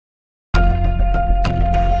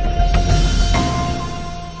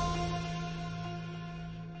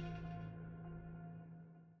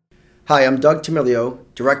Hi, I'm Doug Tamilio,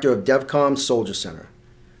 Director of DevCom Soldier Center.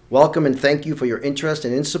 Welcome and thank you for your interest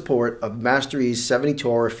and in support of MASTR-E's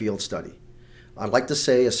 72-hour field study. I'd like to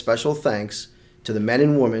say a special thanks to the men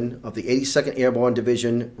and women of the 82nd Airborne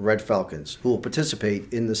Division Red Falcons who will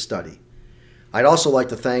participate in this study. I'd also like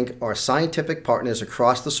to thank our scientific partners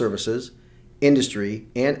across the services, industry,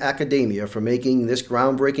 and academia for making this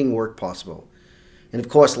groundbreaking work possible. And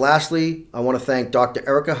of course, lastly, I want to thank Dr.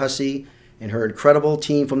 Erica Hussey and her incredible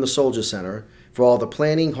team from the Soldier Center for all the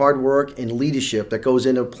planning, hard work, and leadership that goes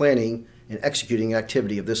into planning and executing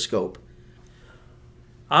activity of this scope.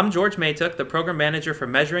 I'm George Maytuk, the Program Manager for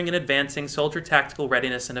Measuring and Advancing Soldier Tactical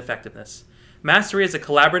Readiness and Effectiveness. MASTR-E is a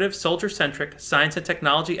collaborative, soldier-centric science and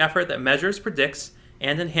technology effort that measures, predicts,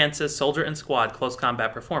 and enhances soldier and squad close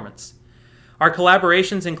combat performance. Our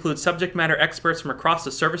collaborations include subject matter experts from across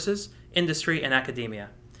the services, industry, and academia.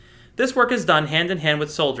 This work is done hand in hand with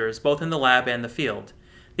soldiers, both in the lab and the field.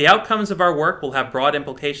 The outcomes of our work will have broad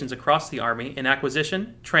implications across the Army in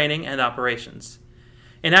acquisition, training, and operations.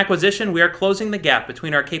 In acquisition, we are closing the gap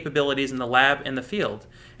between our capabilities in the lab and the field,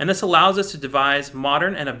 and this allows us to devise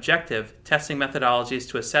modern and objective testing methodologies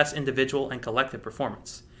to assess individual and collective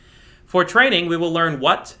performance. For training, we will learn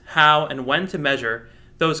what, how, and when to measure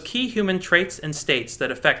those key human traits and states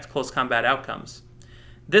that affect close combat outcomes.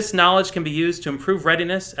 This knowledge can be used to improve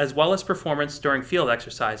readiness as well as performance during field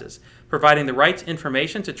exercises, providing the right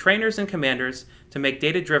information to trainers and commanders to make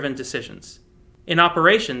data-driven decisions. In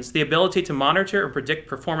operations, the ability to monitor and predict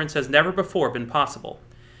performance has never before been possible.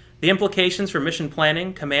 The implications for mission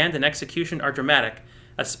planning, command, and execution are dramatic,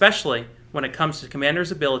 especially when it comes to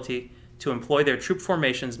commanders' ability to employ their troop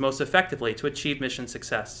formations most effectively to achieve mission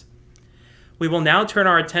success. We will now turn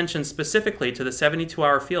our attention specifically to the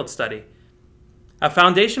 72-hour field study. A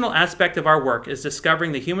foundational aspect of our work is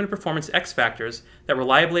discovering the human performance X factors that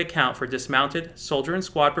reliably account for dismounted soldier and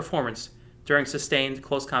squad performance during sustained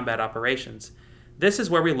close combat operations. This is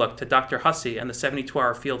where we look to Dr. Hussey and the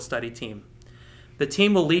 72-hour field study team. The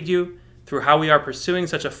team will lead you through how we are pursuing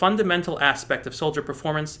such a fundamental aspect of soldier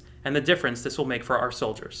performance and the difference this will make for our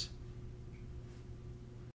soldiers.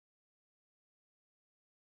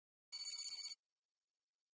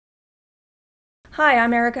 Hi,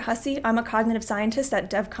 I'm Erica Hussey. I'm a cognitive scientist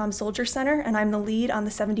at DevCom Soldier Center, and I'm the lead on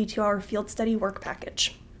the 72-hour field study work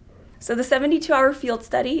package. So the 72-hour field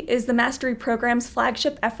study is the MASTR-E program's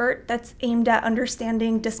flagship effort that's aimed at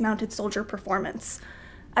understanding dismounted soldier performance.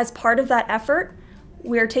 As part of that effort,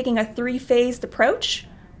 we're taking a three-phased approach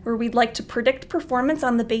where we'd like to predict performance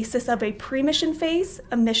on the basis of a pre-mission phase,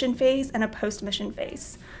 a mission phase, and a post-mission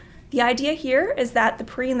phase. The idea here is that the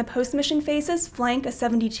pre and the post-mission phases flank a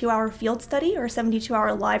 72-hour field study or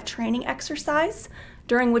 72-hour live training exercise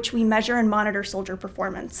during which we measure and monitor soldier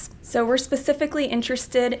performance. So we're specifically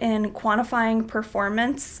interested in quantifying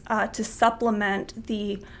performance to supplement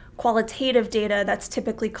the qualitative data that's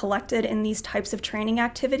typically collected in these types of training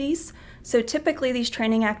activities. So typically these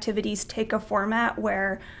training activities take a format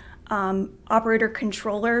where operator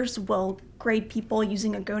controllers will grade people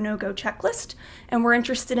using a go-no-go checklist, and we're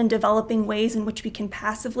interested in developing ways in which we can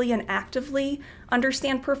passively and actively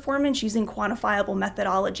understand performance using quantifiable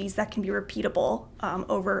methodologies that can be repeatable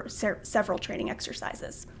over several training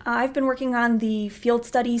exercises. I've been working on the field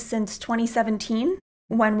study since 2017,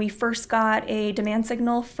 when we first got a demand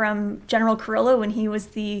signal from General Carrillo when he was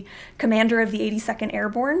the commander of the 82nd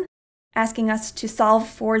Airborne, asking us to solve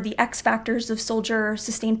for the X factors of soldier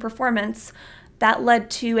sustained performance. That led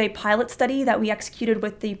to a pilot study that we executed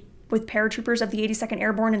with paratroopers of the 82nd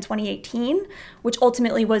Airborne in 2018, which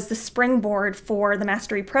ultimately was the springboard for the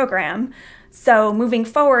MASTR-E program. So moving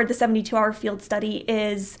forward, the 72-hour field study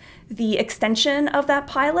is the extension of that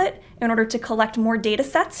pilot in order to collect more data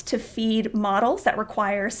sets to feed models that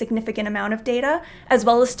require a significant amount of data, as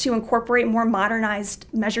well as to incorporate more modernized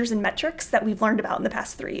measures and metrics that we've learned about in the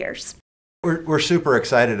past 3 years. We're super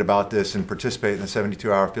excited about this and participate in the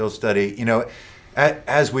 72-hour field study. You know,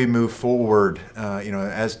 as we move forward,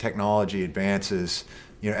 as technology advances,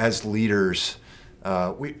 as leaders,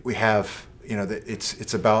 we have,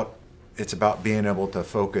 it's about being able to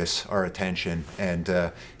focus our attention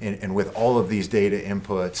and with all of these data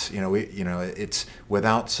inputs, it's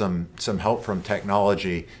without some help from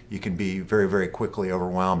technology, you can be very, very quickly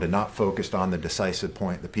overwhelmed and not focused on the decisive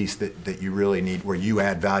point, the piece that you really need, where you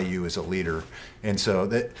add value as a leader. And so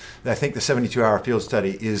I think the 72-hour field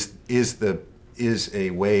study is a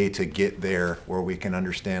way to get there, where we can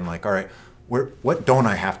understand, like, all right, what don't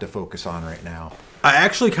I have to focus on right now? I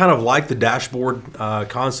actually kind of like the dashboard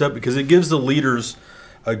concept because it gives the leaders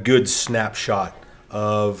a good snapshot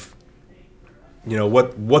of,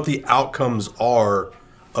 what the outcomes are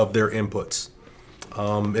of their inputs.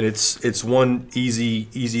 and it's one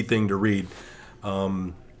easy thing to read.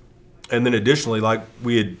 And then additionally, like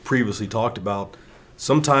we had previously talked about,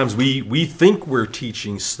 sometimes we think we're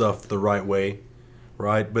teaching stuff the right way,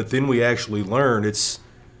 right? But then we actually learn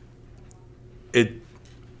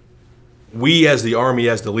we as the Army,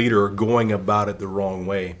 as the leader, are going about it the wrong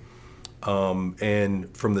way.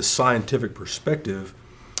 And from the scientific perspective,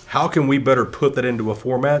 how can we better put that into a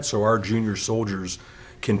format so our junior soldiers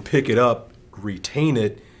can pick it up, retain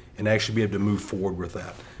it, and actually be able to move forward with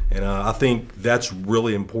that? And I think that's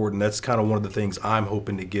really important. That's kind of one of the things I'm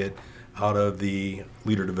hoping to get out of the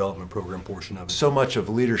leader development program portion of it. So much of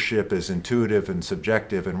leadership is intuitive and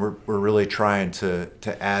subjective, and we're really trying to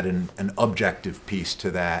add an objective piece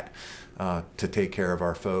to that to take care of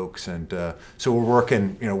our folks. And so we're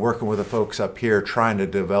working with the folks up here, trying to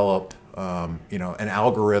develop an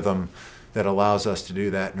algorithm that allows us to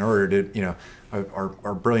do that. In order to,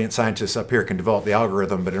 our brilliant scientists up here can develop the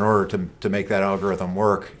algorithm, but in order to make that algorithm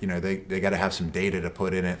work, they got to have some data to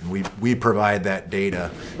put in it, and we provide that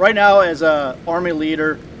data. Right now, as a Army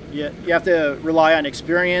leader, you have to rely on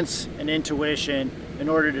experience and intuition in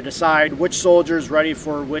order to decide which soldier is ready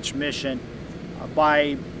for which mission.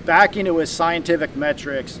 By backing it with scientific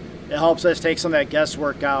metrics, it helps us take some of that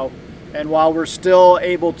guesswork out. And while we're still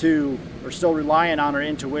relying on our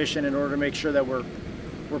intuition in order to make sure that we're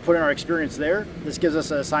putting our experience there, this gives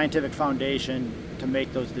us a scientific foundation to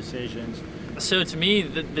make those decisions. So to me,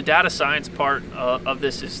 the data science part of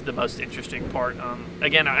this is the most interesting part.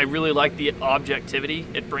 Again, I really like the objectivity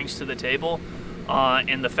it brings to the table,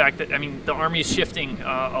 and the fact that, the Army is shifting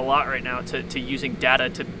a lot right now to using data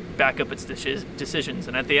to back up its decisions.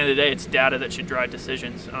 And at the end of the day, it's data that should drive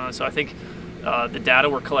decisions. So I think the data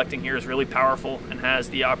we're collecting here is really powerful and has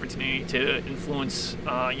the opportunity to influence,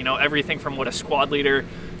 everything from what a squad leader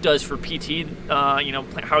does for PT,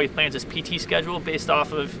 how he plans his PT schedule based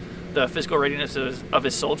off of the physical readiness of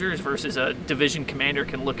his soldiers, versus a division commander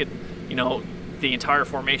can look at, the entire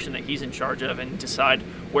formation that he's in charge of and decide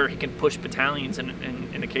where he can push battalions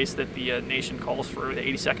in the case that the nation calls for the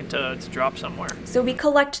 82nd to drop somewhere. So we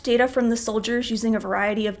collect data from the soldiers using a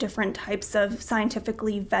variety of different types of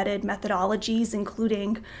scientifically vetted methodologies,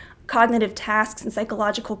 including cognitive tasks and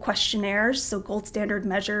psychological questionnaires, so gold standard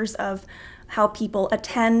measures of how people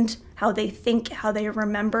attend, how they think, how they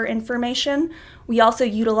remember information. We also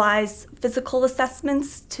utilize physical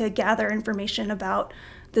assessments to gather information about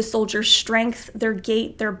the soldier's strength, their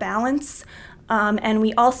gait, their balance. And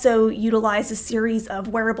we also utilize a series of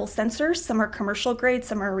wearable sensors. Some are commercial grade,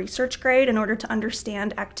 some are research grade, in order to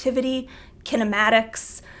understand activity,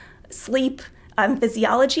 kinematics, sleep,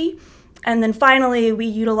 physiology. And then finally, we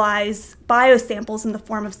utilize biosamples in the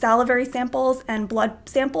form of salivary samples and blood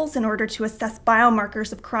samples in order to assess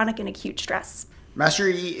biomarkers of chronic and acute stress.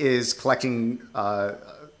 MASTR-E is collecting a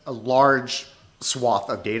large swath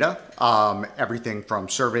of data, everything from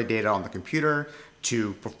survey data on the computer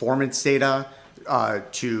to performance data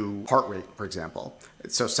to heart rate, for example,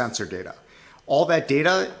 so sensor data. All that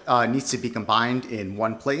data needs to be combined in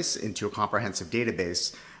one place into a comprehensive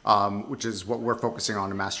database, which is what we're focusing on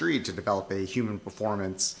in MASTR-E, to develop a human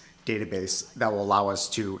performance database that will allow us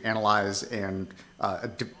to analyze and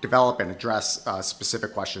develop and address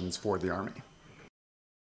specific questions for the Army.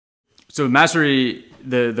 So MASTR-E,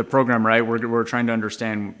 the program, right? We're trying to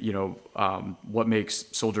understand, what makes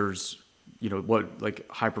soldiers, like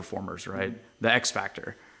high performers, right? The X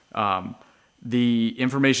factor. The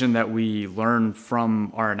information that we learn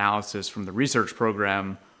from our analysis from the research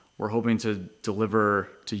program, we're hoping to deliver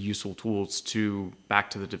to useful tools back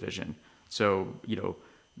to the division. So,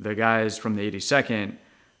 the guys from the 82nd,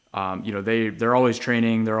 they're always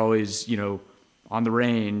training, they're always, on the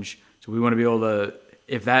range. So we want to be able to,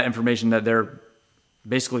 if that information that they're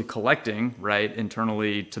basically collecting, right,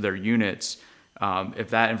 internally to their units, if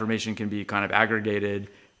that information can be kind of aggregated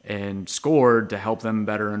and scored to help them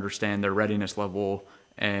better understand their readiness level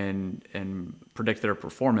and predict their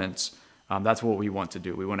performance, that's what we want to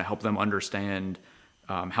do. We want to help them understand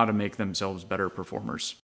how to make themselves better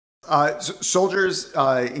performers. Soldiers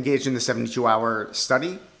engaged in the 72-hour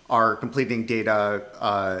study are completing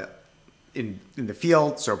data in the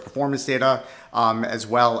field, so performance data, as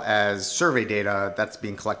well as survey data that's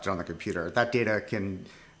being collected on the computer. That data can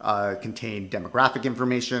contain demographic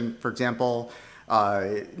information, for example,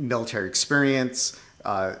 military experience,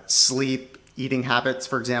 sleep, eating habits,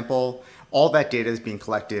 for example. All that data is being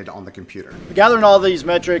collected on the computer. Gathering all these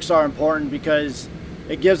metrics are important because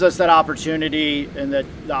it gives us that opportunity and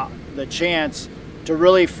the chance to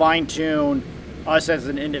really fine-tune us as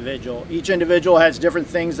an individual. Each individual has different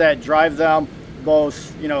things that drive them,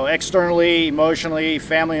 both externally, emotionally,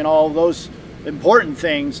 family, and all of those important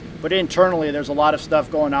things, but internally there's a lot of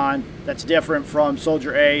stuff going on that's different from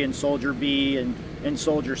Soldier A and Soldier B and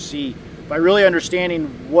Soldier C. By really understanding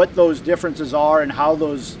what those differences are and how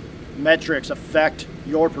those metrics affect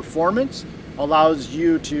your performance allows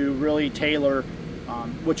you to really tailor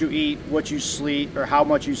what you eat, what you sleep, or how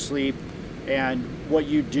much you sleep, and what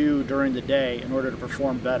you do during the day in order to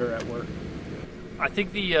perform better at work. I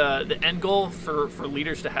think the end goal for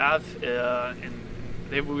leaders to have, and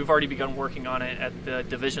we've already begun working on it at the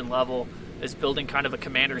division level, is building kind of a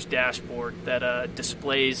commander's dashboard that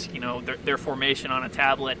displays, their formation on a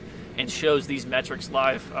tablet and shows these metrics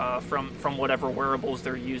live from whatever wearables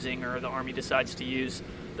they're using or the Army decides to use.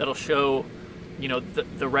 That'll show,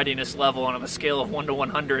 the readiness level on a scale of 1 to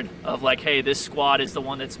 100 of like, hey, this squad is the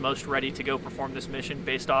one that's most ready to go perform this mission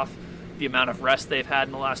based off the amount of rest they've had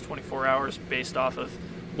in the last 24 hours, based off of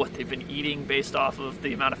what they've been eating, based off of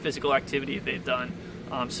the amount of physical activity they've done.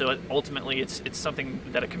 So ultimately, it's something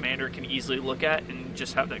that a commander can easily look at and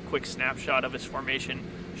just have that quick snapshot of his formation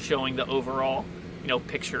showing the overall,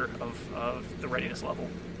 picture of the readiness level.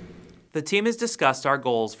 The team has discussed our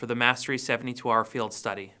goals for the MASTR-E 72-hour field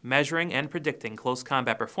study, measuring and predicting close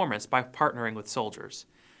combat performance by partnering with soldiers.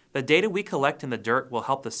 The data we collect in the dirt will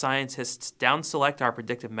help the scientists down-select our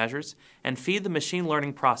predictive measures and feed the machine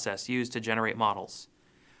learning process used to generate models.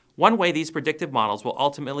 One way these predictive models will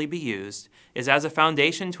ultimately be used is as a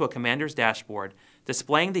foundation to a commander's dashboard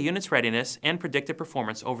displaying the unit's readiness and predicted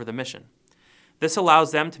performance over the mission. This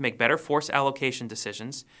allows them to make better force allocation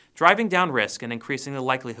decisions, driving down risk and increasing the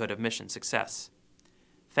likelihood of mission success.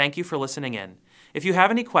 Thank you for listening in. If you have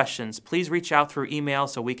any questions, please reach out through email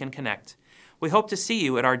so we can connect. We hope to see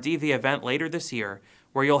you at our DV event later this year,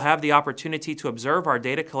 where you'll have the opportunity to observe our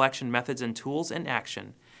data collection methods and tools in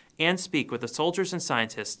action, and speak with the soldiers and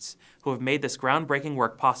scientists who have made this groundbreaking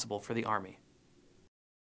work possible for the Army.